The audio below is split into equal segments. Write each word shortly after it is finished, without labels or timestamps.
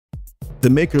The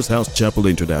Maker's House Chapel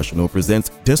International presents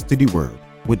Destiny Word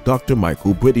with Dr.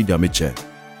 Boadi Nyamekye.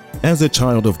 As a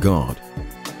child of God,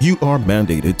 you are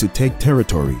mandated to take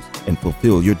territories and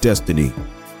fulfill your destiny.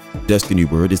 Destiny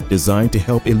Word is designed to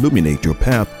help illuminate your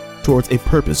path towards a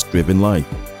purpose-driven life.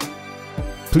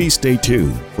 Please stay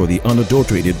tuned for the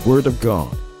unadulterated Word of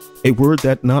God, a word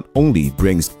that not only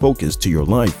brings focus to your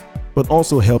life, but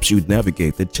also helps you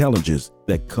navigate the challenges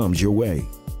that comes your way.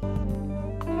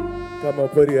 Come on,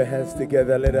 put your hands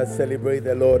together. Let us celebrate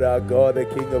the Lord our God, the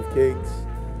King of Kings.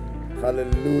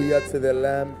 Hallelujah to the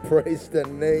Lamb. Praise the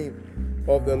name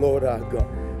of the Lord our God.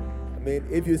 I mean,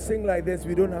 if you sing like this,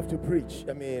 we don't have to preach.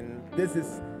 I mean, this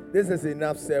is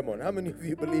enough sermon. How many of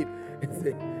you believe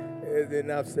it's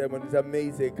enough sermon? It's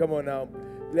amazing. Come on now.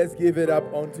 Let's give it up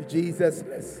unto Jesus.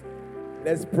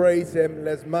 Let's praise Him.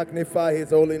 Let's magnify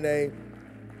His holy name.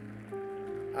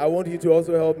 I want you to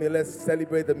also help me. Let's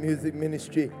celebrate the music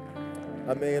ministry.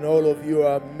 I mean, all of you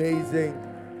are amazing.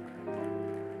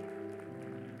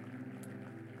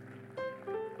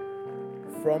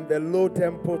 From the low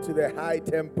tempo to the high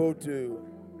tempo to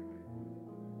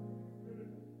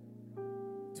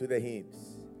the hymns.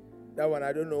 That one,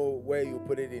 I don't know where you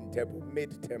put it in tempo.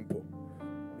 Mid-tempo.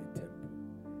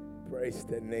 Praise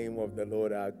the name of the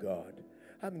Lord our God.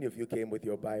 How many of you came with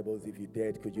your Bibles? If you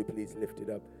did, could you please lift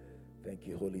it up? Thank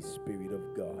you, Holy Spirit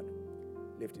of God.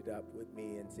 Lift it up with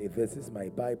me and say, this is my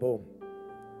Bible.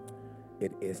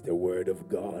 It is the Word of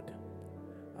God.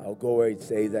 I'll go where it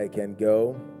says I can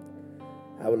go.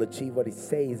 I will achieve what it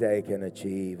says I can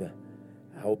achieve.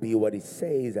 I'll be what it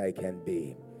says I can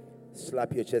be.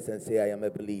 Slap your chest and say, I am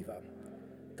a believer.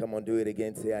 Come on, do it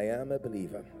again. Say, I am a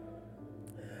believer.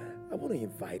 I want to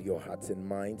invite your hearts and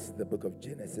minds to the book of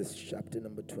Genesis, chapter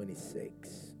number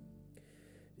 26.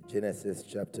 Genesis,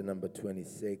 chapter number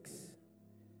 26.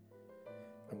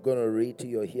 I'm going to read to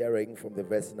your hearing from the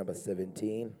verse number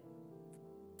 17.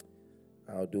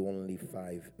 I'll do only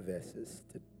 5 verses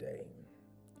today.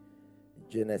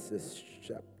 Genesis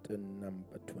chapter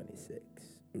number 26.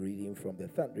 Reading from the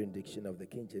Thundering Diction of the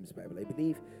King James Bible. I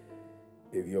believe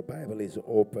if your Bible is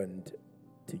opened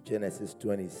to Genesis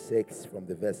 26 from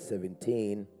the verse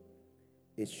 17,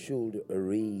 it should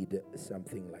read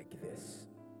something like this.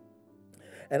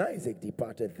 And Isaac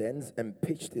departed thence and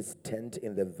pitched his tent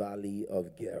in the valley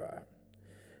of Gerar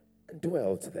and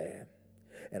dwelt there.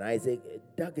 And Isaac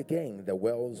dug again the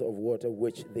wells of water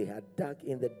which they had dug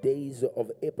in the days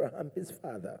of Abraham his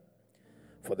father,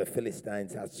 for the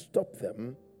Philistines had stopped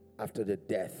them after the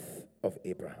death of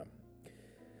Abraham.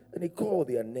 And he called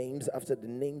their names after the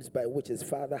names by which his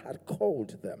father had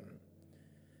called them.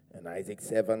 And Isaac's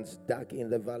servants dug in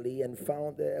the valley and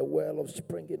found there a well of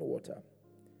springing water.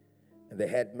 And the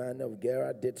headman of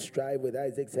Gerar did strive with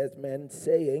Isaac's headmen,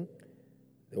 saying,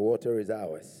 the water is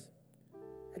ours.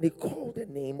 And he called the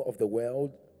name of the well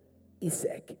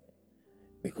Esek,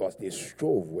 because they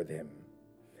strove with him.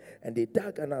 And they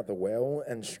dug another well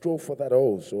and strove for that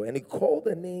also. And he called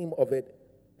the name of it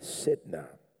Sidna.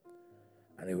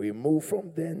 And he removed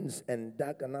from thence and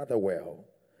dug another well.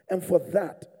 And for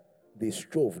that they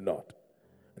strove not.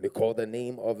 And they called the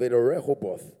name of it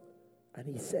Rehoboth. And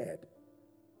he said,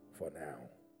 for now,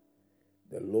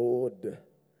 the Lord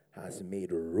has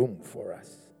made room for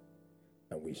us,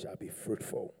 and we shall be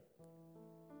fruitful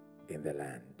in the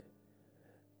land.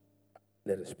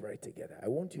 Let us pray together. I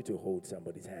want you to hold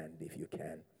somebody's hand if you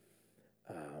can.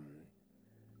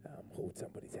 Hold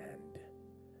somebody's hand.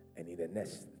 And in the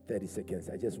next 30 seconds,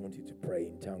 I just want you to pray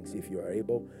in tongues if you are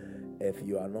able. If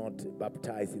you are not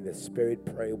baptized in the Spirit,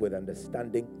 pray with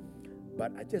understanding.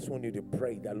 But I just want you to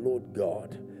pray that, Lord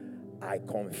God, I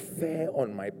confer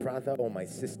on my brother or my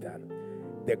sister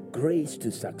the grace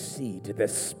to succeed, the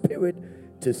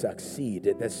spirit to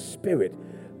succeed, the spirit.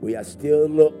 We are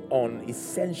still on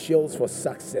essentials for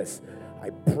success.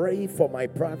 I pray for my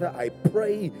brother. I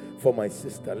pray for my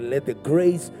sister. Let the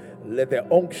grace, let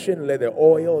the unction, let the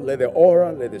oil, let the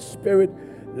aura, let the spirit,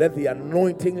 let the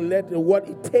anointing, let what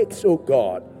it takes, oh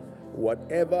God,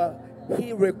 whatever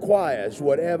he requires,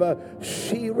 whatever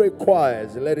she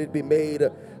requires, let it be made.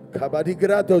 Lift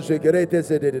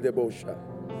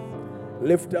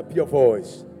up your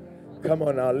voice. Come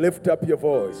on now, lift up your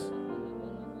voice.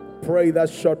 Pray that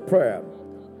short prayer.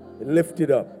 Lift it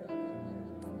up.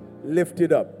 Lift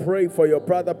it up. Pray for your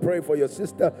brother. Pray for your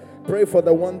sister. Pray for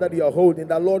the one that you are holding.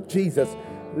 The Lord Jesus,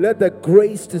 let the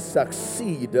grace to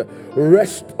succeed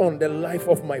rest on the life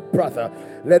of my brother.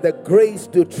 Let the grace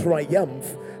to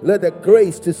triumph. Let the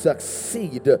grace to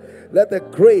succeed. Let the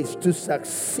grace to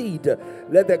succeed.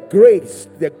 Let the grace,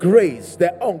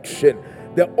 the unction,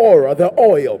 the aura, the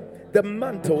oil, the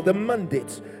mantle, the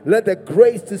mandate. Let the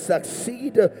grace to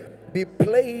succeed be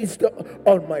placed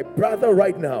on my brother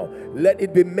right now. Let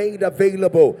it be made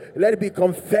available. Let it be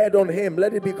conferred on him.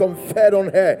 Let it be conferred on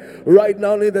her right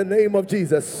now in the name of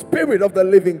Jesus. Spirit of the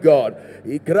living God.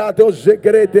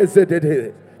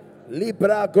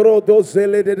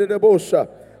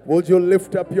 Would you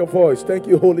lift up your voice? Thank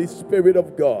you, Holy Spirit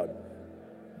of God.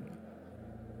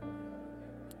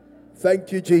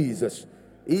 Thank you, Jesus.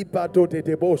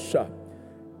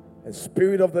 And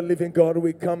Spirit of the living God,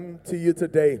 we come to you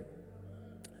today.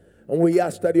 And we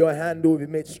ask that your hand will be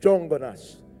made strong on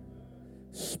us.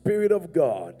 Spirit of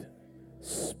God,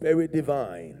 Spirit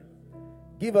divine,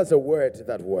 give us a word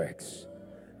that works.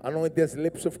 Anoint these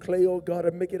lips of clay, oh God,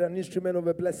 and make it an instrument of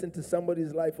a blessing to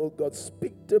somebody's life, oh God.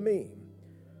 Speak to me,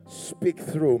 speak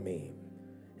through me,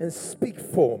 and speak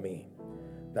for me,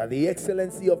 that the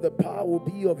excellency of the power will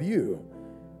be of you,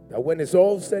 that when it's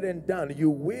all said and done, you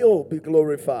will be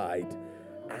glorified,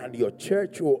 and your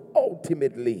church will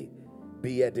ultimately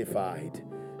be edified.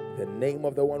 The name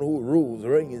of the one who rules,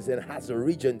 reigns, and has a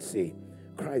regency,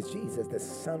 Christ Jesus, the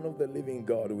Son of the living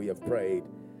God, we have prayed.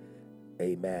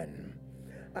 Amen.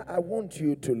 I want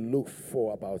you to look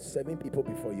for about 7 people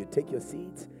before you take your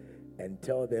seats and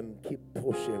tell them, keep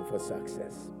pushing for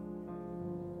success.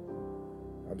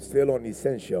 I'm still on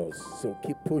essentials, so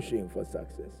keep pushing for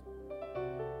success.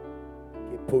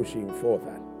 Keep pushing for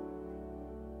that.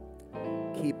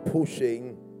 Keep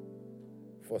pushing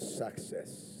for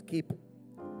success. Keep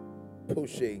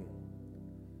pushing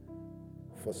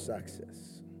for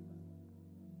success.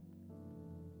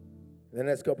 In the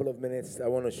next couple of minutes, I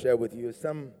want to share with you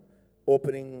some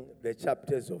opening the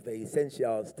chapters of the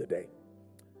essentials today.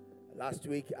 Last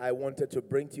week, I wanted to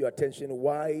bring to your attention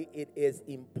why it is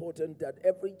important that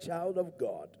every child of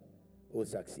God will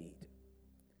succeed.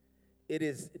 It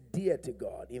is dear to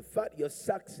God. In fact, your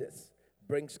success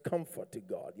brings comfort to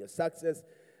God. Your success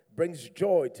brings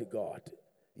joy to God.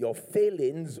 Your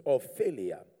failings or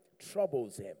failure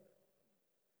troubles him.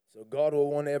 So God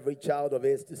will want every child of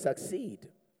his to succeed.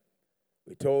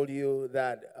 We told you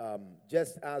that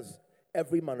just as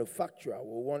every manufacturer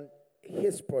will want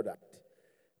his product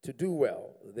to do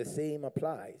well, the same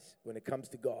applies when it comes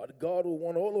to God. God will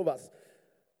want all of us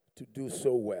to do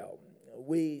so well.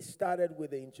 We started with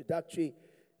the introductory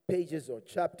pages or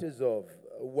chapters of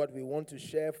what we want to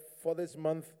share for this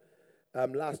month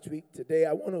last week. Today,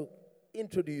 I want to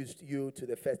introduce you to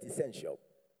the first essential.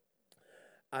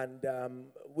 And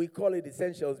we call it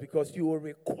essentials because you will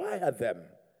require them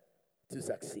to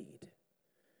succeed.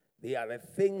 They are the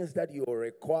things that you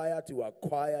require to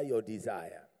acquire your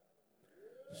desire.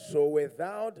 So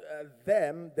without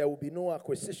them, there will be no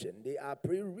acquisition. They are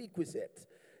prerequisites.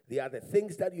 They are the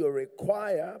things that you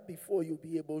require before you'll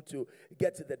be able to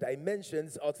get to the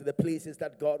dimensions or to the places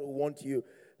that God will want you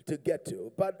to get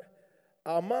to. But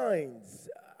our minds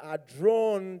are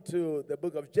drawn to the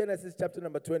book of Genesis, chapter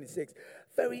number 26.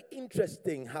 Very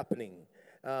interesting happening.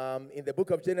 In the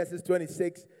book of Genesis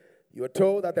 26, you were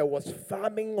told that there was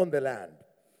famine on the land.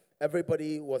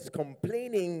 Everybody was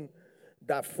complaining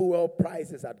that fuel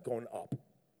prices had gone up.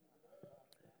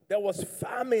 There was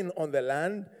famine on the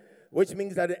land, which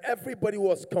means that everybody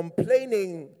was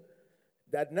complaining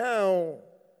that now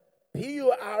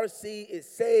PURC is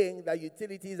saying that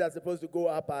utilities are supposed to go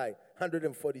up by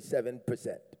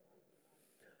 147%.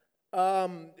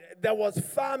 There was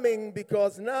famine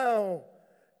because now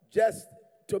just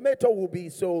tomato will be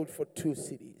sold for 2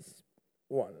 cedis.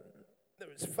 One. There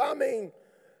is famine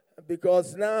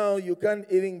because now you can't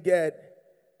even get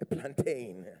a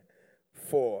plantain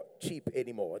for cheap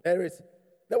anymore. There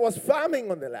was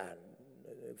famine on the land.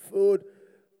 Food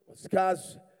was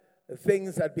scarce.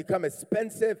 Things had become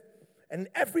expensive. And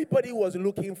everybody was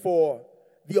looking for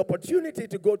the opportunity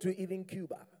to go to even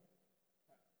Cuba.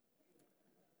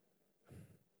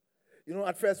 You know,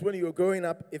 at first when you were growing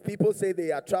up, if people say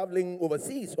they are traveling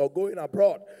overseas or going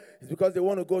abroad, it's because they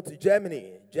want to go to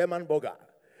Germany, German burger.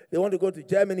 They want to go to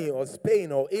Germany or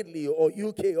Spain or Italy or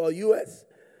UK or US,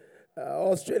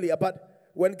 Australia. But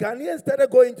when Ghanaians started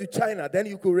going to China, then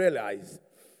you could realize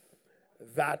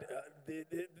that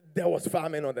there was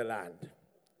famine on the land.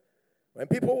 When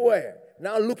people were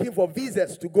now looking for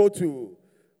visas to go to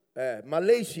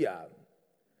Malaysia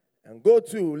and go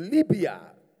to Libya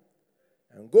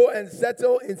and go and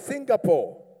settle in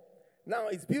Singapore. Now,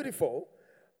 it's beautiful,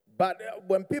 but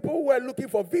when people were looking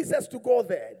for visas to go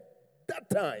there, that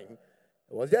time,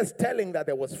 it was just telling that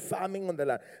there was famine on the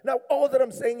land. Now, all that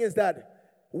I'm saying is that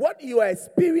what you are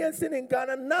experiencing in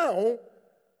Ghana now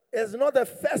is not the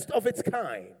first of its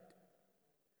kind.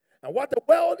 And what the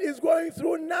world is going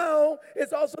through now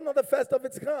is also not the first of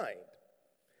its kind.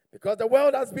 Because the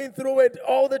world has been through it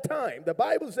all the time. The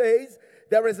Bible says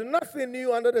There is nothing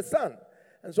new under the sun.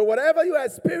 And so whatever you are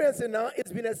experiencing now,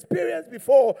 it's been experienced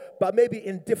before, but maybe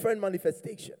in different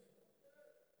manifestation.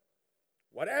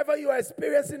 Whatever you are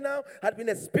experiencing now had been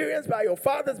experienced by your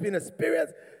fathers, been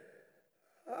experienced.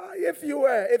 If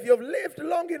you've lived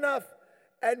long enough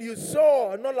and you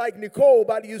saw, not like Nicole,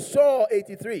 but you saw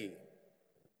 83,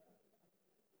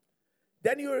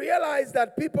 then you realize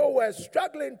that people were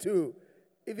struggling to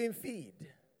even feed.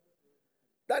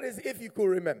 That is if you could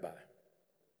remember.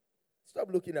 Stop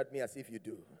looking at me as if you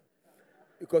do,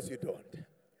 because you don't.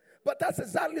 But that's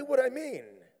exactly what I mean.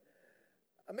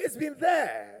 It's been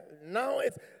there.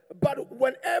 But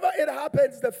whenever it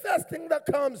happens, the first thing that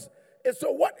comes is, so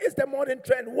what is the modern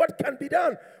trend? What can be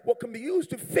done? What can be used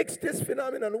to fix this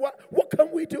phenomenon? What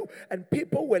can we do? And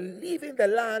people were leaving the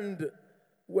land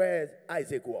where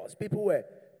Isaac was. People were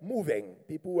moving.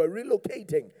 People were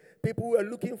relocating. People were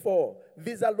looking for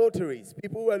visa lotteries.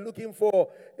 People were looking for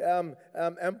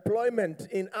employment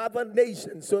in other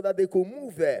nations so that they could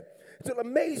move there. It will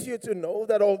amaze you to know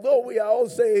that although we are all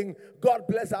saying, God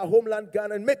bless our homeland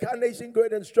Ghana and make our nation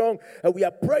great and strong, and we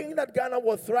are praying that Ghana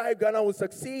will thrive, Ghana will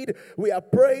succeed. We are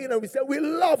praying and we say, we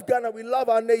love Ghana, we love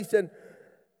our nation.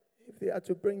 If they are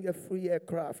to bring a free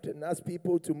aircraft and ask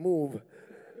people to move,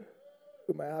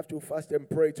 we might have to fast and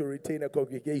pray to retain a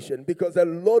congregation, because a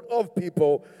lot of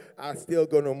people are still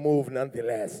going to move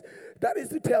nonetheless. That is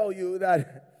to tell you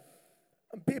that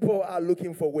people are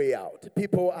looking for way out.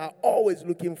 People are always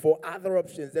looking for other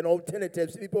options and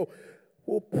alternatives. People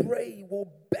will pray,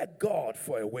 will beg God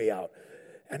for a way out.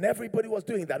 And everybody was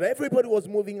doing that. Everybody was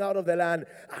moving out of the land.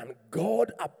 And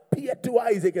God appeared to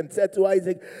Isaac and said to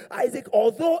Isaac, Isaac,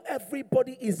 although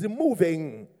everybody is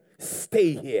moving,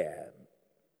 stay here.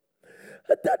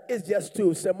 That is just to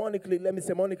let me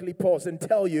sermonically pause and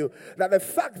tell you that the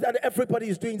fact that everybody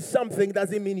is doing something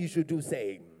doesn't mean you should do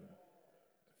same.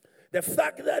 The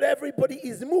fact that everybody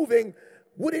is moving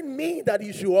wouldn't mean that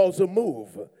you should also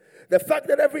move. The fact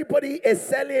that everybody is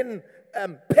selling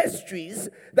pastries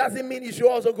doesn't mean you should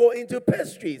also go into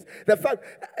pastries. The fact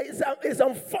it's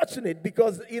unfortunate,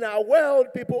 because in our world,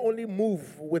 people only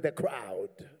move with the crowd.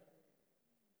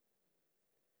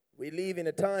 We live in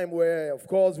a time where, of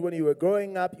course, when you were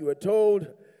growing up, you were told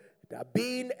that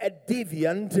being a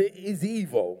deviant is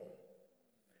evil.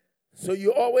 So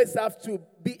you always have to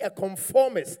be a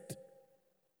conformist.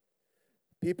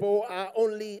 People are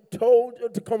only told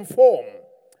to conform.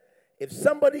 If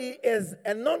somebody is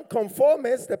a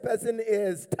non-conformist, the person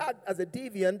is tagged as a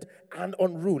deviant and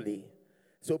unruly.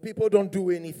 So people don't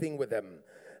do anything with them.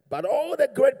 But all the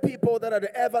great people that had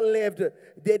ever lived,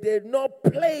 they did not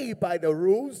play by the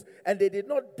rules, and they did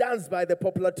not dance by the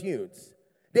popular tunes.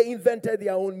 They invented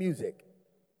their own music.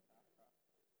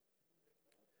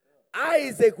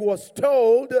 Isaac was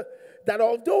told that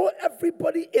although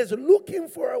everybody is looking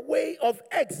for a way of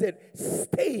exit,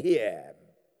 stay here.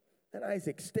 And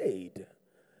Isaac stayed.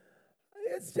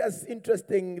 It's just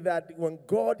interesting that when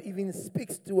God even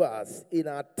speaks to us in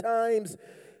our times,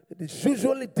 it is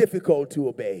usually difficult to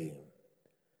obey.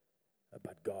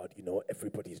 But God,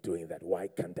 everybody's doing that. Why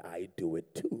can't I do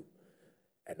it too?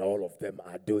 And all of them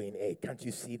are doing it. Can't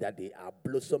you see that they are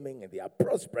blossoming and they are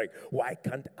prospering? Why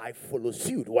can't I follow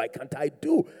suit? Why can't I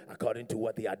do according to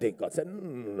what they are doing? God said,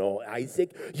 no,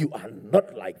 Isaac, you are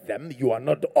not like them. You are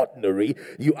not ordinary.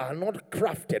 You are not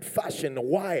crafted, fashioned,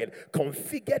 wired,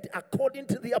 configured according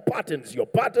to their patterns. Your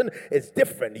pattern is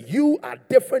different. You are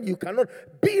different. You cannot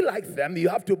be like them. You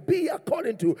have to be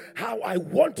according to how I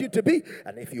want you to be.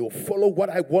 And if you follow what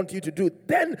I want you to do,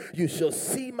 then you shall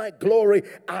see my glory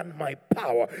and my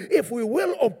power. If we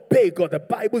will obey God, the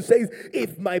Bible says,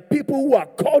 if my people who are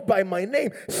called by my name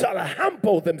shall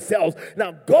humble themselves.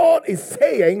 Now, God is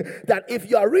saying that if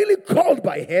you are really called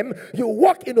by him, you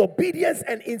walk in obedience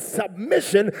and in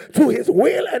submission to his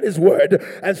will and his word.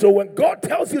 And so when God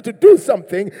tells you to do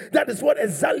something, that is what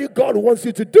exactly God wants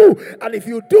you to do. And if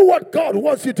you do what God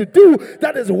wants you to do,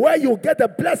 that is where you get the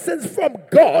blessings from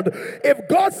God. If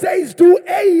God says do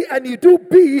A and you do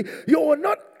B, you will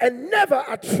not and never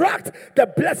attract the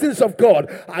blessings of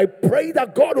God. I pray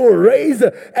that God will raise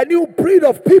a new breed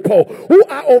of people who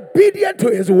are obedient to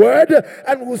his word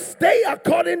and will stay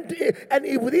according to, and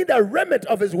within the remit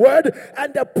of his word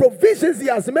and the provisions he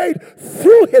has made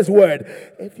through his word.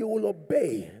 If you will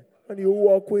obey and you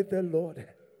walk with the Lord.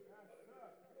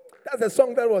 That's the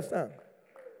song that was sung.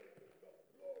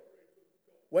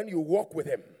 When you walk with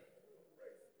him,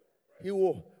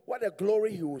 what a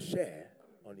glory he will share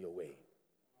on your way.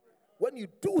 When you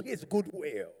do his good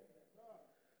will.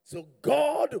 So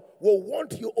God will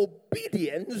want your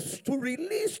obedience to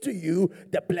release to you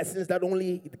the blessings that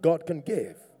only God can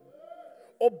give.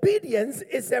 Obedience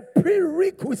is a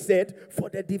prerequisite for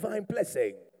the divine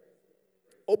blessing.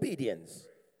 Obedience.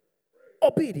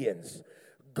 Obedience.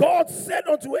 God said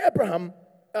unto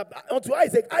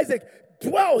Isaac, Isaac,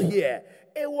 dwell here.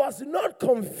 It was not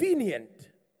convenient.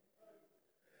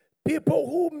 People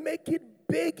who make it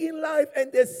big in life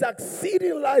and they succeed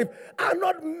in life are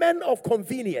not men of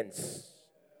convenience.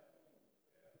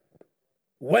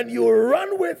 When you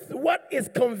run with what is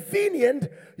convenient,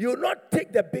 you not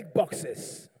take the big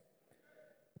boxes.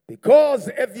 Because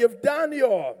if you've done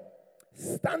your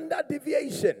standard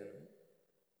deviation,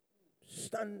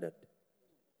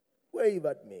 wave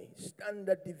at me,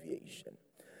 standard deviation,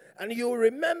 and you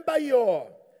remember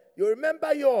your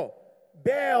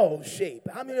bell shape.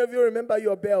 How many of you remember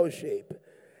your bell shape?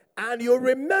 And you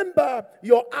remember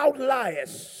your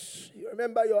outliers. You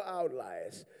remember your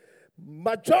outliers.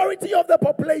 Majority of the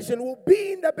population will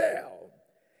be in the bell.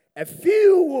 A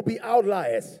few will be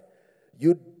outliers.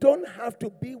 You don't have to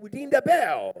be within the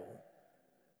bell.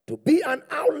 To be an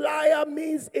outlier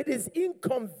means it is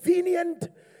inconvenient.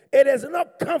 It is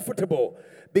not comfortable.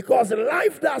 Because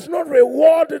life does not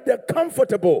reward the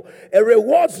comfortable. It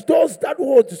rewards those that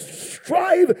would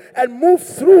strive and move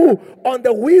through on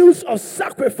the wheels of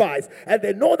sacrifice. And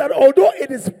they know that although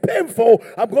it is painful,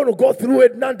 I'm going to go through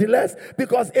it nonetheless.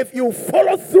 Because if you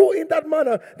follow through in that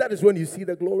manner, that is when you see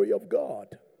the glory of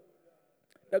God.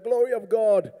 The glory of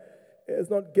God is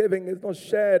not giving, is not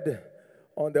shared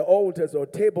on the altars or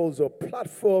tables or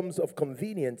platforms of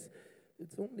convenience.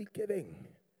 It's only giving.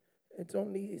 It's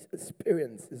only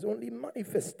experience. It's only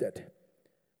manifested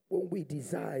when we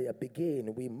desire,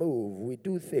 begin, we move, we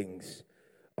do things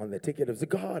on the ticket of the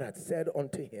God had said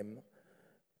unto him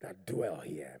that dwell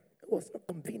here. It was not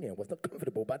convenient, it was not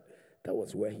comfortable, but that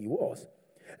was where he was.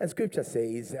 And scripture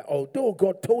says, although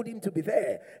God told him to be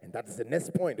there, and that is the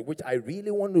next point, which I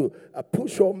really want to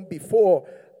push on before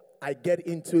I get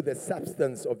into the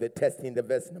substance of the text in the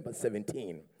verse number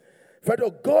 17. Further,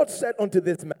 God said unto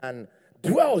this man,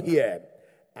 dwell here,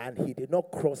 and he did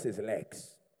not cross his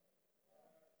legs.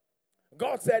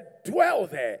 God said, dwell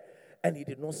there, and he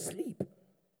did not sleep.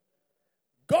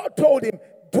 God told him,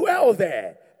 dwell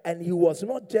there, and he was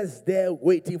not just there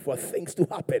waiting for things to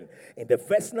happen. In the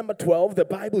verse number 12, the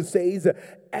Bible says,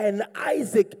 and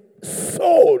Isaac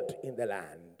sowed in the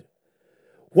land.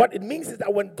 What it means is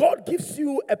that when God gives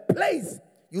you a place,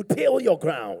 you till your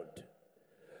ground.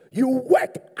 You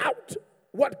work out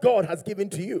what God has given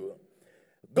to you.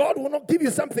 God will not give you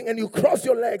something and you cross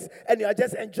your legs and you are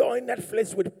just enjoying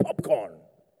Netflix with popcorn.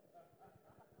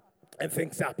 And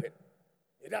things happen.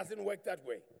 It doesn't work that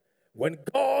way. When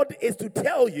God is to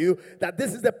tell you that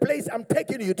this is the place I'm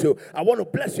taking you to, I want to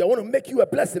bless you, I want to make you a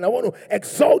blessing, I want to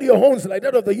exalt your homes like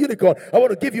that of the unicorn, I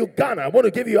want to give you Ghana, I want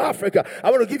to give you Africa,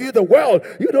 I want to give you the world.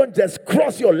 You don't just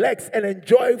cross your legs and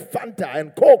enjoy Fanta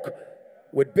and Coke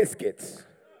with biscuits.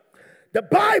 The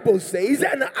Bible says,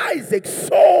 and Isaac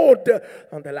sowed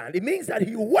on the land. It means that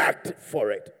he worked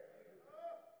for it.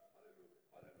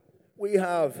 We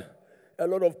have a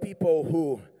lot of people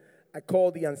who I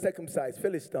call the uncircumcised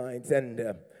Philistines,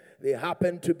 and they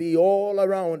happen to be all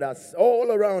around us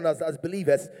as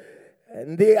believers.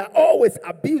 And they are always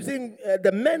abusing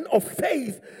the men of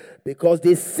faith because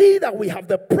they see that we have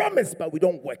the promise, but we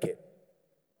don't work it.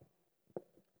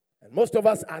 And most of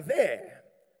us are there.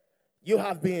 You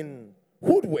have been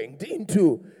hoodwinked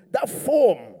into that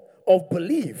form of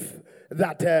belief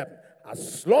that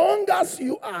as long as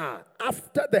you are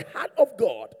after the heart of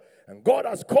God, and God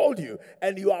has called you,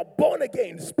 and you are born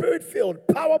again, spirit-filled,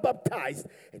 power-baptized,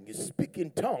 and you speak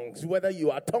in tongues, whether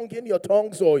you are tonguing your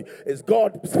tongues or is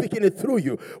God speaking it through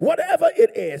you, whatever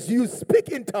it is, you speak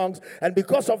in tongues, and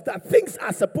because of that, things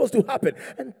are supposed to happen.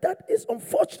 And that is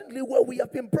unfortunately where we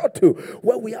have been brought to,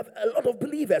 where we have a lot of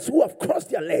believers who have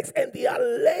crossed their legs, and they are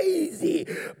lazy.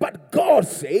 But God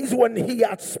says, when he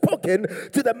had spoken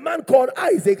to the man called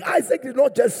Isaac, Isaac did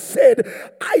not just say it.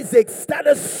 Isaac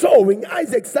started sowing,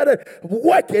 Isaac started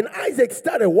working. Isaac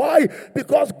started. Why?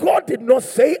 Because God did not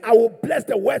say, I will bless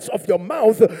the works of your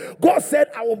mouth. God said,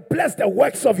 I will bless the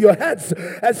works of your hands.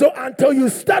 And so until you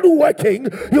start working,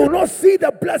 you will not see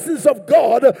the blessings of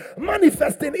God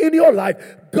manifesting in your life.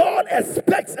 God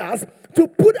expects us to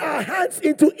put our hands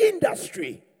into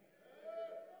industry.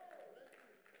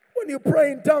 When you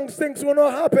pray in tongues, things will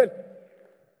not happen.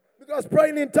 Because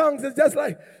praying in tongues is just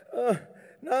like,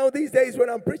 now these days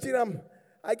when I'm preaching,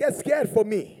 I get scared for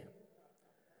me.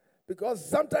 Because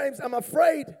sometimes I'm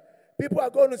afraid people are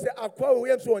going to say,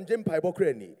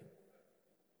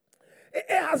 It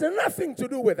has nothing to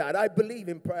do with that. I believe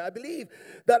in prayer. I believe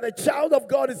that the child of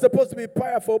God is supposed to be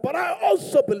prayerful, but I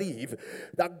also believe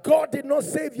that God did not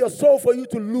save your soul for you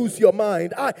to lose your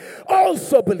mind. I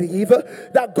also believe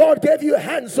that God gave you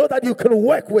hands so that you can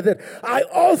work with it. I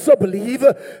also believe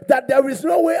that there is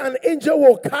no way an angel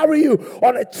will carry you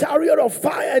on a chariot of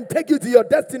fire and take you to your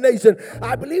destination.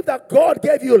 I believe that God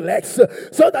gave you legs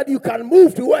so that you can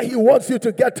move to where He wants you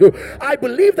to get to. I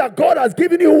believe that God has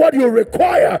given you what you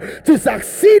require to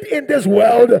succeed in this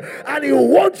world, and He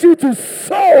wants you to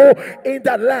sow in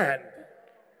that land.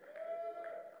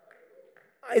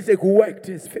 Isaac worked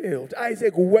his field.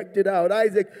 Isaac worked it out.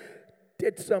 Isaac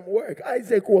did some work.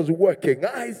 Isaac was working.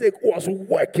 Isaac was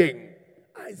working.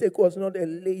 Isaac was not a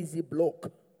lazy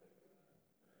bloke.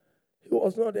 He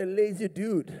was not a lazy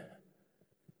dude.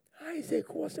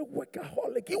 Isaac was a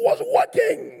workaholic. He was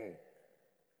working.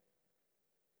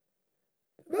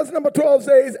 Verse number 12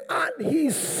 says, and he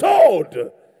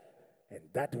sowed. And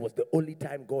that was the only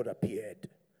time God appeared.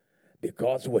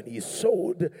 Because when he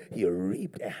sowed, he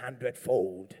reaped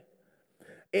 100-fold.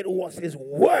 It was his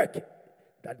work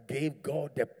that gave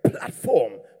God the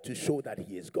platform to show that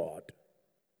He is God.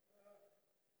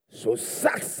 So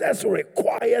success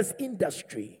requires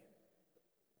industry.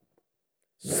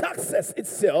 Success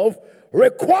itself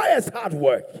requires hard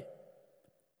work.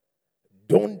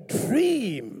 Don't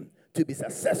dream to be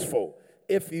successful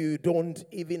if you don't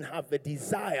even have the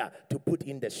desire to put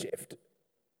in the shift.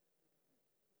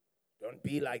 Don't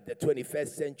be like the 21st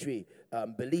century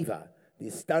believer. They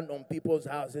stand on people's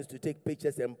houses to take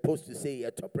pictures and post to say,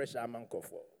 a top pressure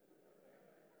amankofo.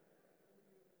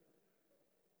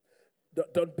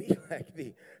 Don't be like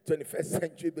the 21st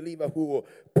century believer who will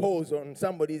pose on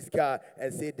somebody's car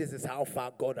and say, this is how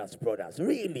far God has brought us.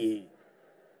 Really?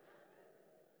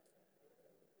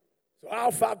 So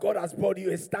how far God has brought you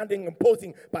is standing and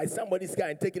posing by somebody's car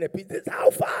and taking a picture. This is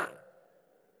how far.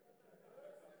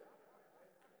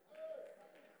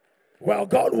 Well,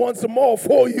 God wants more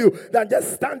for you than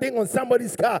just standing on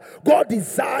somebody's car. God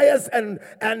desires and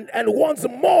wants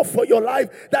more for your life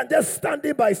than just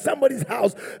standing by somebody's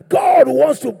house. God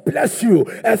wants to bless you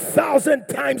 1,000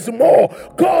 times more.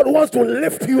 God wants to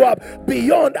lift you up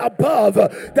beyond above.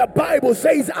 The Bible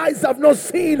says, eyes have not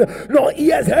seen, nor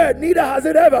ears heard, neither has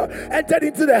it ever entered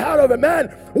into the heart of a man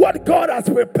what God has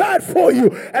prepared for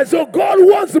you. And so God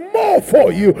wants more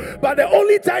for you. But the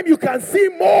only time you can see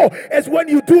more is when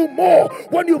you do more.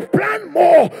 When you plan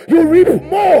more, you reap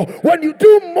more. When you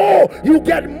do more, you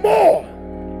get more.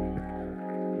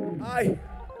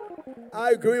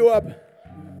 I grew up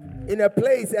in a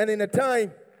place and in a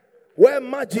time where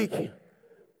magic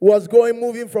was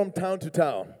moving from town to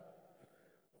town.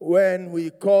 When we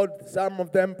called some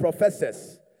of them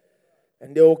professors,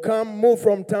 and they will move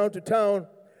from town to town.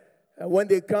 And when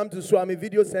they come to Swami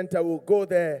Video Center, we'll go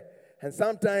there, and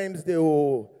sometimes they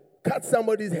will cut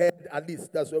somebody's head, at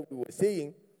least that's what we were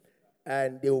saying,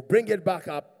 and they will bring it back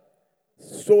up,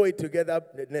 sew it together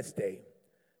the next day.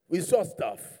 We saw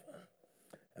stuff.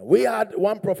 And we had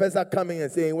one professor coming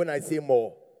and saying, when I say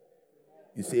more,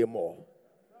 you say more.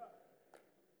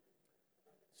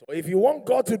 So if you want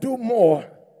God to do more,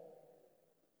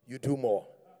 you do more.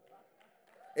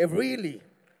 If really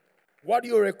what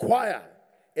you require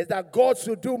is that God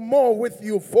should do more with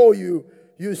you, for you,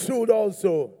 you should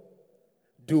also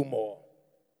do more.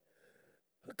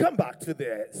 Come back to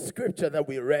the scripture that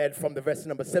we read from the verse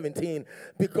number 17,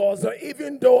 because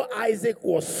even though Isaac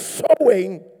was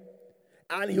sowing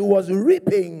and he was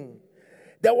reaping,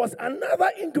 there was another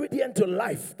ingredient to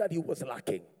life that he was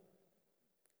lacking.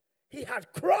 He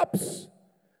had crops,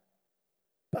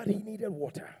 but he needed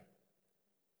water.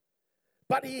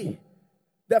 But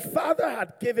the father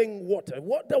had given water.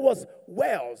 There was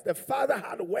wells. The father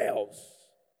had wells.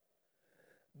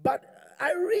 But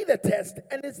I read the text,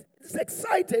 and it's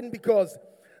exciting because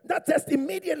that text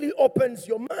immediately opens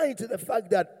your mind to the fact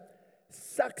that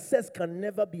success can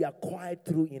never be acquired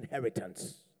through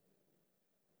inheritance.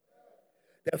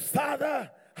 The father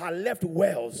had left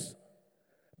wells,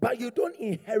 but you don't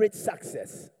inherit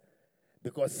success,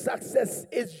 because success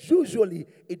is usually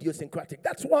idiosyncratic.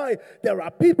 That's why there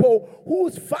are people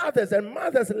whose fathers and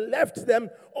mothers left them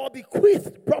or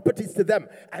bequeathed properties to them,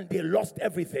 and they lost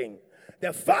everything.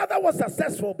 The father was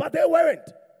successful, but they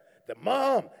weren't. The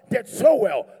mom did so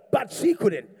well, but she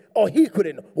couldn't, or he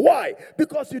couldn't. Why?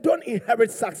 Because you don't inherit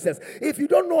success. If you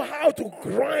don't know how to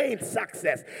grind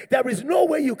success, there is no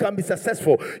way you can be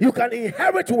successful. You can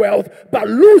inherit wealth, but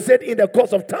lose it in the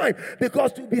course of time.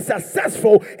 Because to be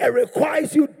successful, it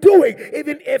requires you doing,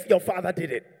 even if your father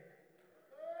did it.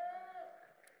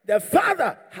 The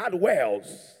father had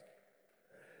wells.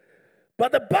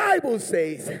 But the Bible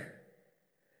says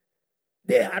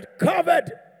They had covered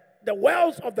the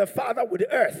wells of the Father with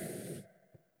earth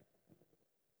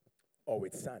or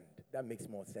with sand. That makes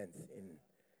more sense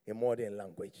in modern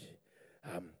language.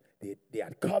 They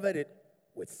had covered it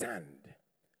with sand,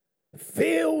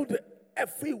 filled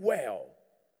every well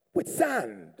with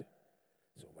sand.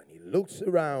 So when he looks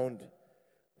around,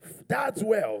 that's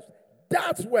well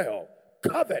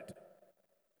covered.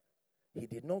 He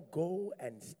did not go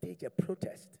and stage a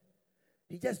protest.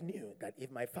 He just knew that if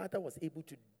my Father was able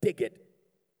to dig it,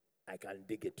 I can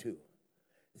dig it too.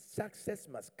 Success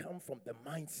must come from the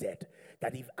mindset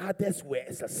that if others were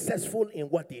successful in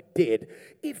what they did,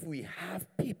 if we have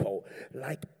people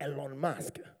like Elon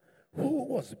Musk, who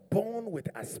was born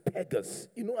with Asperger's.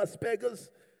 You know Asperger's?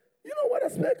 You know what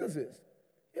Asperger's is?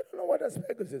 You don't know what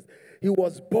Asperger's is? He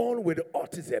was born with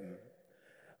autism.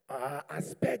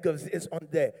 Asperger's is on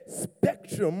the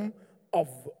spectrum of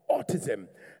autism.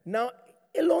 Now,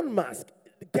 Elon Musk,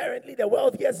 currently the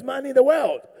wealthiest man in the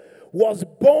world, was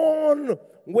born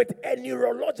with a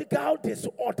neurological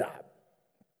disorder,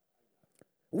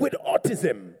 with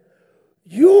autism.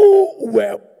 You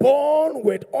were born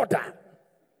with order.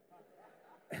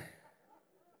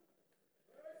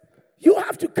 You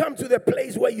have to come to the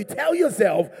place where you tell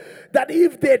yourself that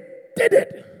if they did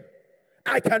it,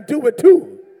 I can do it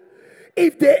too.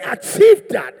 If they achieved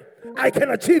that, I can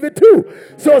achieve it too.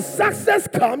 So success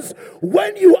comes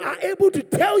when you are able to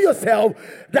tell yourself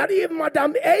that if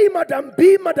Madam A, Madam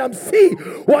B, Madam C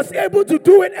was able to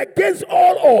do it against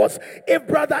all odds, if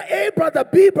Brother A, Brother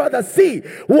B, Brother C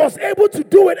was able to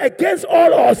do it against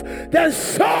all odds, then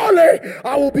surely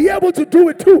I will be able to do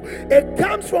it too. It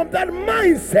comes from that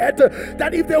mindset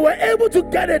that if they were able to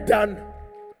get it done,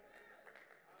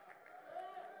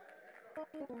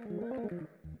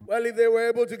 well, if they were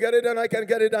able to get it done, I can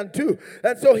get it done too.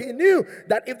 And so he knew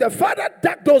that if the Father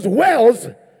dug those wells,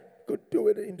 he could do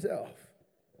it himself.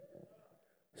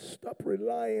 Stop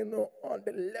relying on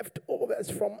the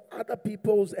leftovers from other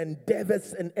people's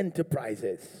endeavors and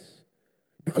enterprises,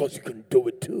 because you can do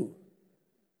it too.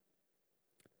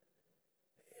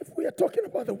 If we are talking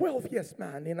about the wealthiest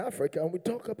man in Africa, and we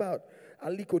talk about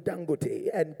Aliko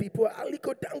Dangote, and people,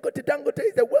 Aliko Dangote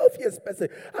is the wealthiest person.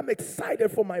 I'm excited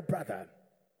for my brother.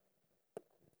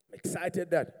 Excited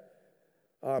that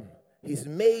he's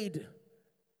made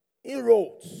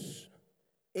inroads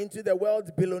into the world's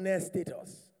billionaire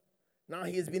status. Now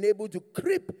he's been able to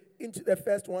creep into the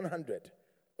first 100,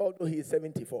 although he is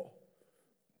 74.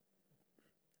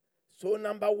 So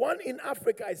number one in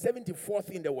Africa is 74th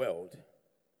in the world.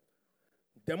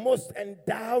 The most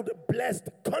endowed, blessed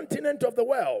continent of the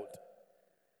world.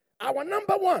 Our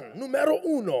number one, numero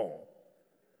uno,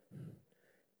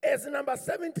 is number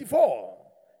 74.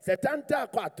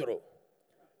 74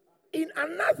 in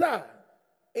another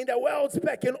in the world's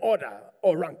pecking order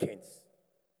or rankings.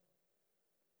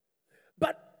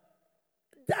 But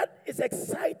that is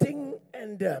exciting,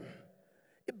 and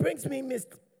it brings me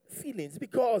mixed feelings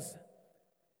because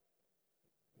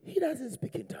he doesn't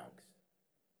speak in tongues.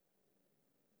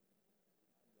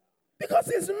 Because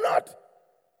he's not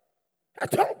a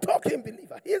tongue-talking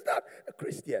believer. He is not a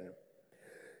Christian.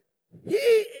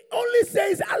 He only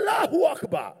says Allahu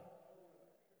Akbar.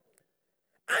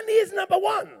 And he is number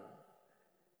one.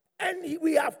 And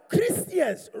we have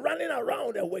Christians running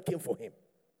around and working for him.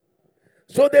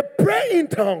 So they pray in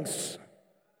tongues.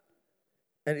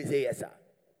 And he say, yes, sir.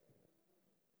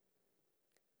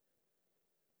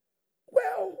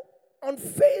 Well, on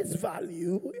face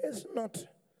value, it's not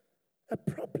a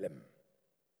problem.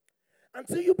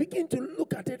 Until you begin to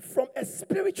look at it from a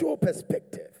spiritual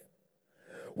perspective.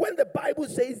 When the Bible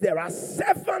says there are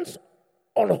servants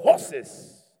on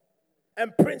horses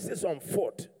and princes on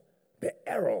foot, the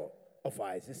error of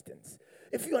our existence.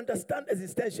 If you understand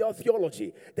existential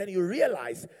theology, then you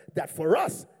realize that for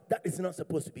us, that is not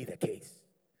supposed to be the case.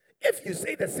 If you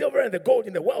say the silver and the gold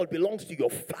in the world belongs to your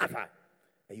Father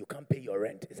and you can't pay your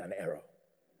rent, it's an error.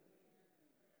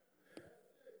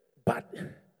 But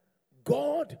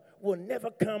God will never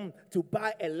come to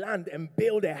buy a land and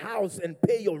build a house and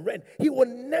pay your rent. He will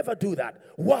never do that.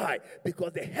 Why?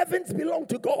 Because the heavens belong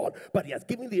to God, but he has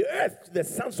given the earth to the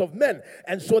sons of men.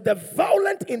 And so the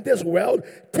violent in this world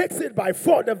takes it by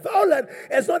force. The violent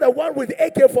is not the one with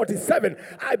AK-47.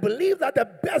 I believe that the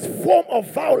best form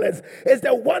of violence is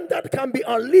the one that can be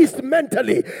unleashed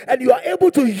mentally, and you are able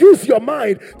to use your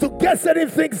mind to get certain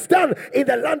things done in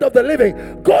the land of the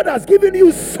living. God has given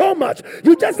you so much.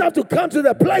 You just have to come to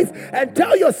the place and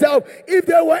tell yourself, if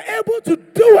they were able to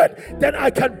do it, then I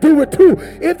can do it too.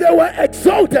 If they were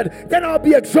exalted, then I'll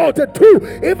be exalted too.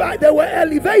 If they were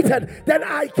elevated, then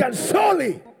I can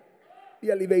surely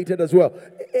be elevated as well.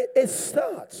 It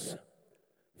starts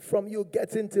from you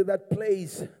gets into that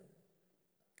place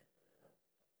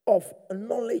of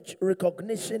knowledge,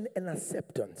 recognition, and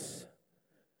acceptance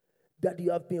that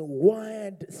you have been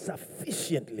wired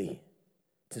sufficiently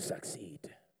to succeed.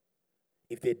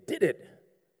 If they did it,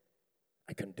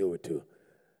 I can do it too.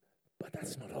 But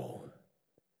that's not all.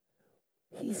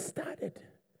 He started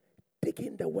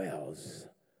digging the wells,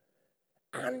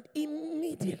 and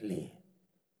immediately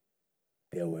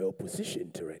there were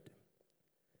opposition to it.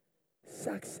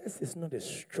 Success is not a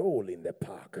stroll in the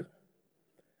park.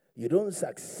 You don't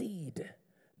succeed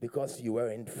because you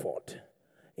weren't fought.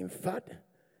 In fact,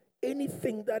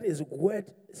 anything that is worth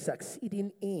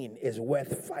succeeding in is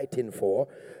worth fighting for.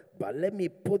 But let me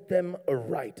put them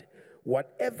right.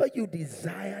 Whatever you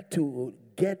desire to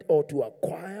get or to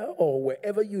acquire or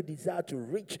wherever you desire to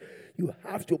reach, you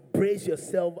have to brace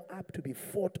yourself up to be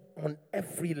fought on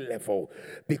every level.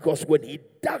 Because when he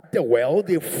dug the well,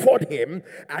 they fought him.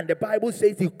 And the Bible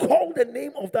says he called the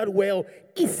name of that well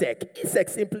Isaac. Isaac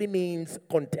simply means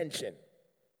contention.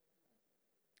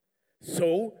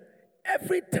 So,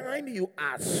 every time you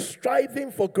are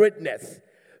striving for greatness,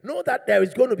 know that there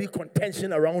is going to be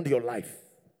contention around your life.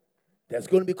 There's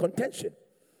going to be contention.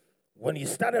 When you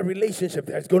start a relationship,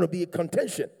 there's going to be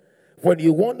contention. When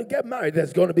you want to get married,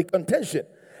 there's going to be contention.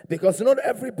 Because not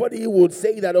everybody would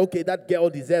say that, okay, that girl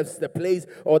deserves the place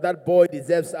or that boy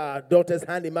deserves our daughter's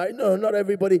hand in marriage. No, not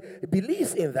everybody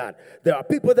believes in that. There are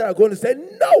people that are going to say,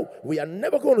 no, we are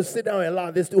never going to sit down and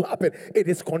allow this to happen. It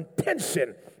is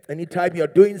contention. Anytime you're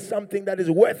doing something that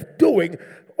is worth doing,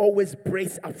 always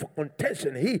brace up for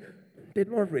contention. He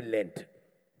did not relent.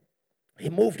 He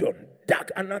moved on,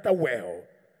 dug another well.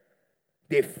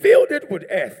 They filled it with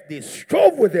earth. They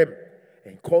strove with him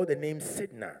and called the name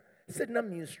Sidna. Sidna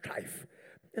means strife.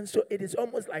 And so it is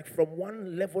almost like from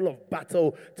one level of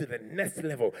battle to the next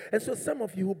level. And so some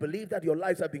of you who believe that your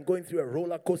lives have been going through a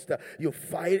roller coaster, you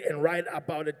fight and ride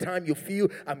about the time you feel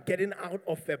I'm getting out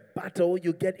of a battle,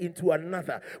 you get into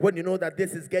another. When you know that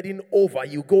this is getting over,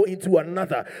 you go into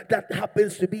another. That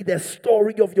happens to be the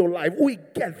story of your life. We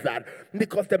get that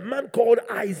because the man called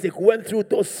Isaac went through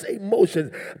those same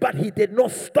motions, but he did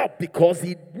not stop because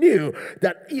he knew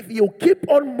that if you keep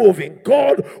on moving,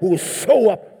 God will show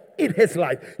up in his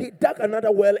life. He dug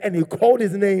another well and he called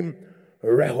his name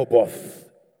Rehoboth.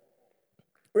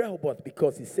 Rehoboth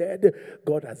because he said,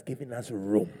 God has given us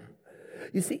room.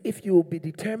 You see, if you will be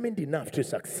determined enough to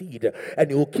succeed and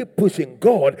you will keep pushing,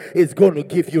 God is going to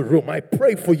give you room. I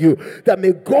pray for you that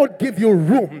may God give you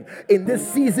room in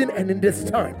this season and in this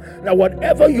time. Now,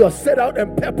 whatever you are set out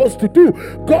and purpose to do,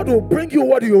 God will bring you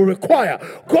what you require.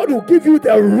 God will give you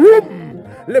the room.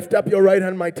 Lift up your right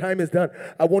hand. My time is done.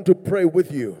 I want to pray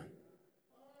with you.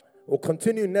 We'll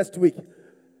continue next week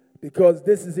because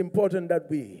this is important that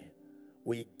we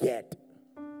get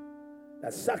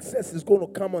that success is going to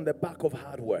come on the back of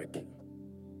hard work.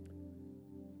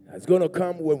 It's going to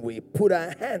come when we put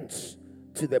our hands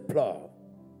to the plow.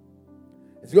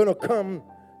 It's going to come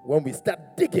when we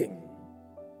start digging.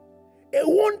 It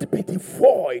won't be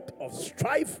devoid of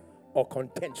strife or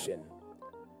contention.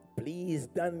 Please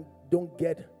don't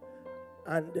get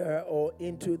under or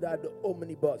into that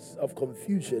omnibus of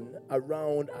confusion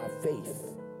around our faith.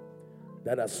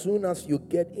 That as soon as you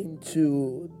get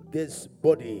into this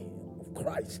body of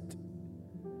Christ,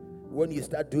 when you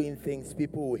start doing things,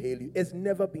 people will hail you. It's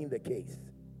never been the case.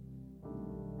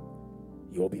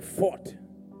 You'll be fought.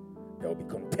 There will be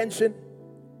contention.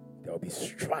 There will be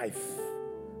strife.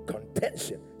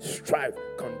 Contention, strife,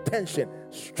 contention,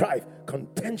 strife,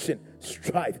 contention,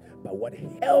 strife. But what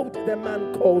helped the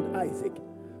man called Isaac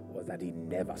was that he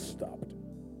never stopped.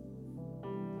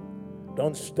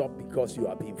 Don't stop because you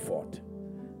are being fought.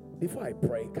 Before I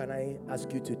pray, can I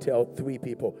ask you to tell 3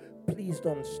 people, please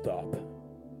don't stop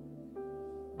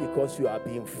because you are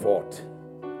being fought.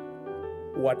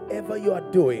 Whatever you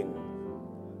are doing,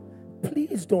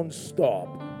 please don't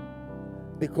stop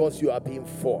because you are being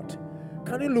fought.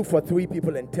 Can you look for 3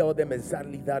 people and tell them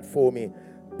exactly that for me?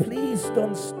 Please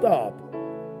don't stop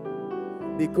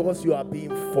because you are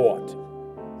being fought.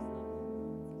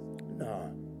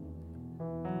 No.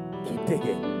 Keep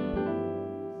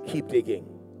digging. Keep digging.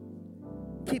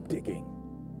 Keep digging.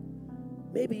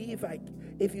 Maybe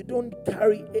if you don't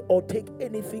carry or take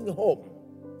anything home,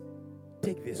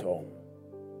 take this home.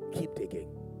 Keep digging.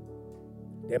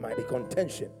 There might be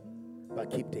contention,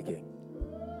 but keep digging.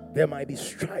 There might be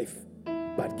strife,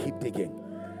 but keep digging.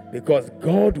 Because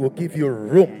God will give you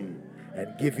room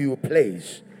and give you a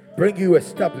place, bring you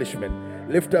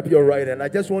establishment. Lift up your right hand. I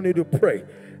just want you to pray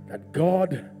that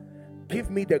God,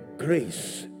 give me the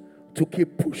grace to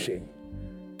keep pushing.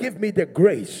 Give me the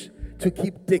grace to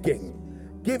keep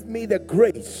digging. Give me the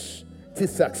grace to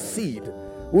succeed.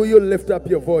 Will you lift up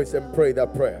your voice and pray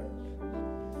that prayer?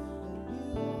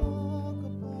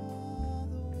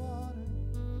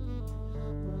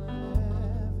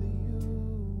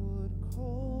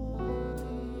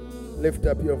 Lift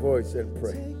up your voice and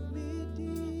pray.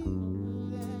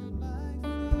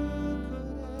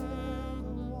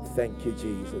 Thank you,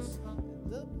 Jesus.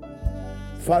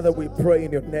 Father, we pray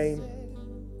in your name.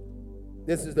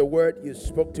 This is the word you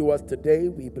spoke to us today.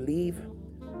 We believe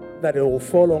that it will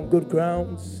fall on good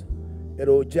grounds. It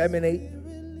will germinate.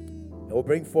 It will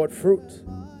bring forth fruit.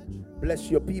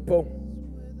 Bless your people.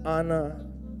 Honor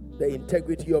the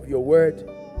integrity of your word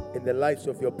in the lives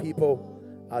of your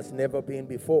people as never been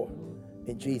before.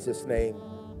 In Jesus' name,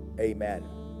 amen.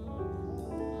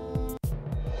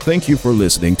 Thank you for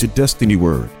listening to Destiny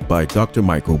Word by Dr.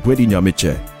 Boadi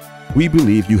Nyamekye. We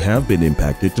believe you have been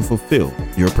impacted to fulfill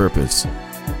your purpose.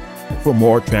 For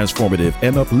more transformative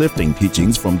and uplifting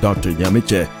teachings from Dr.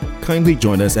 Nyamekye, kindly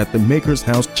join us at the Maker's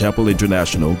House Chapel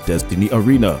International Destiny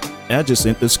Arena,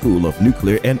 adjacent the School of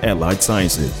Nuclear and Allied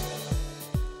Sciences.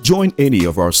 Join any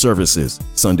of our services,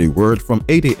 Sunday Word from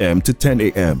 8 a.m. to 10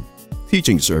 a.m.,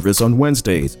 teaching service on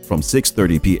Wednesdays from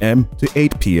 6:30 p.m. to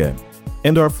 8 p.m.,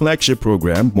 and our flagship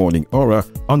program, Morning Aura,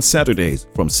 on Saturdays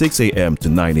from 6 a.m. to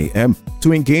 9 a.m.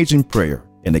 to engage in prayer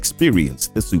and experience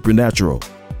the supernatural.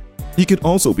 You can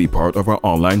also be part of our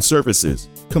online services,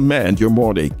 Command Your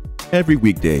Morning, every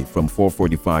weekday from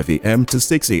 4:45 a.m. to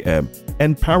 6 a.m.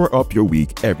 and Power Up Your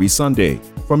Week every Sunday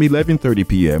from 11:30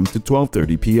 p.m. to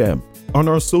 12:30 p.m. on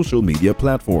our social media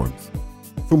platforms.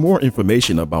 For more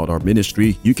information about our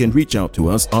ministry, you can reach out to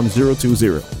us on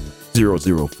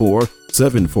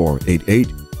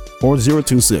 020-004-7488 or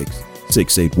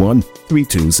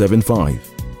 026-681-3275.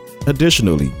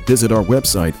 Additionally, visit our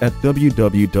website at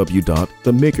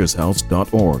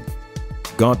www.themakershouse.org.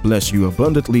 God bless you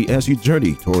abundantly as you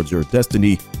journey towards your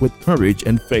destiny with courage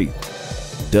and faith.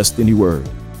 Destiny Word.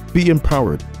 Be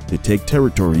empowered to take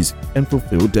territories and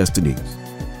fulfill destinies.